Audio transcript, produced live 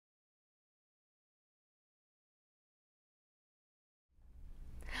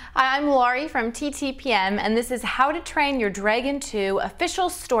Hi, I'm Laurie from TTPM, and this is How to Train Your Dragon 2 official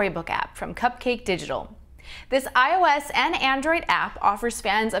Storybook app from Cupcake Digital. This iOS and Android app offers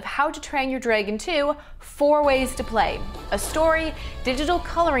fans of How to Train Your Dragon 2 4 ways to play: a story, digital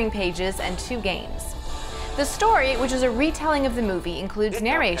coloring pages, and 2 games. The story, which is a retelling of the movie, includes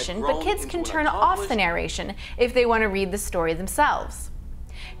narration, but kids can turn off the narration if they want to read the story themselves.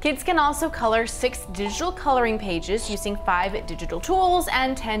 Kids can also color 6 digital coloring pages using 5 digital tools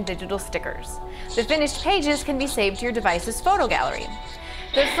and 10 digital stickers. The finished pages can be saved to your device's photo gallery.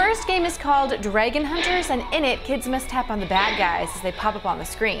 The first game is called Dragon Hunters, and in it, kids must tap on the bad guys as they pop up on the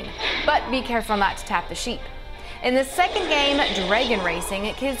screen. But be careful not to tap the sheep. In the second game, Dragon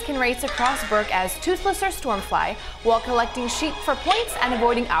Racing, kids can race across Brook as Toothless or Stormfly while collecting sheep for points and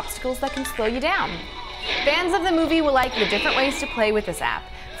avoiding obstacles that can slow you down. Fans of the movie will like the different ways to play with this app.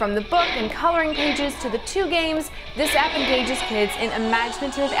 From the book and coloring pages to the 2 games, this app engages kids in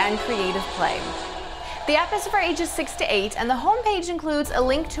imaginative and creative play. The app is for ages 6 to 8, and the homepage includes a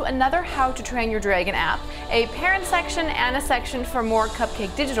link to another How to Train Your Dragon app, a parent section, and a section for more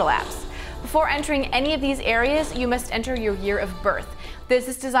Cupcake digital apps. Before entering any of these areas, you must enter your year of birth. This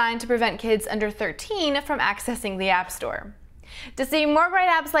is designed to prevent kids under 13 from accessing the App Store. To see more great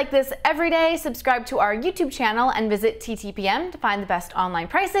apps like this every day, subscribe to our YouTube channel and visit TTPM to find the best online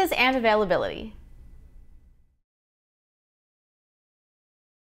prices and availability.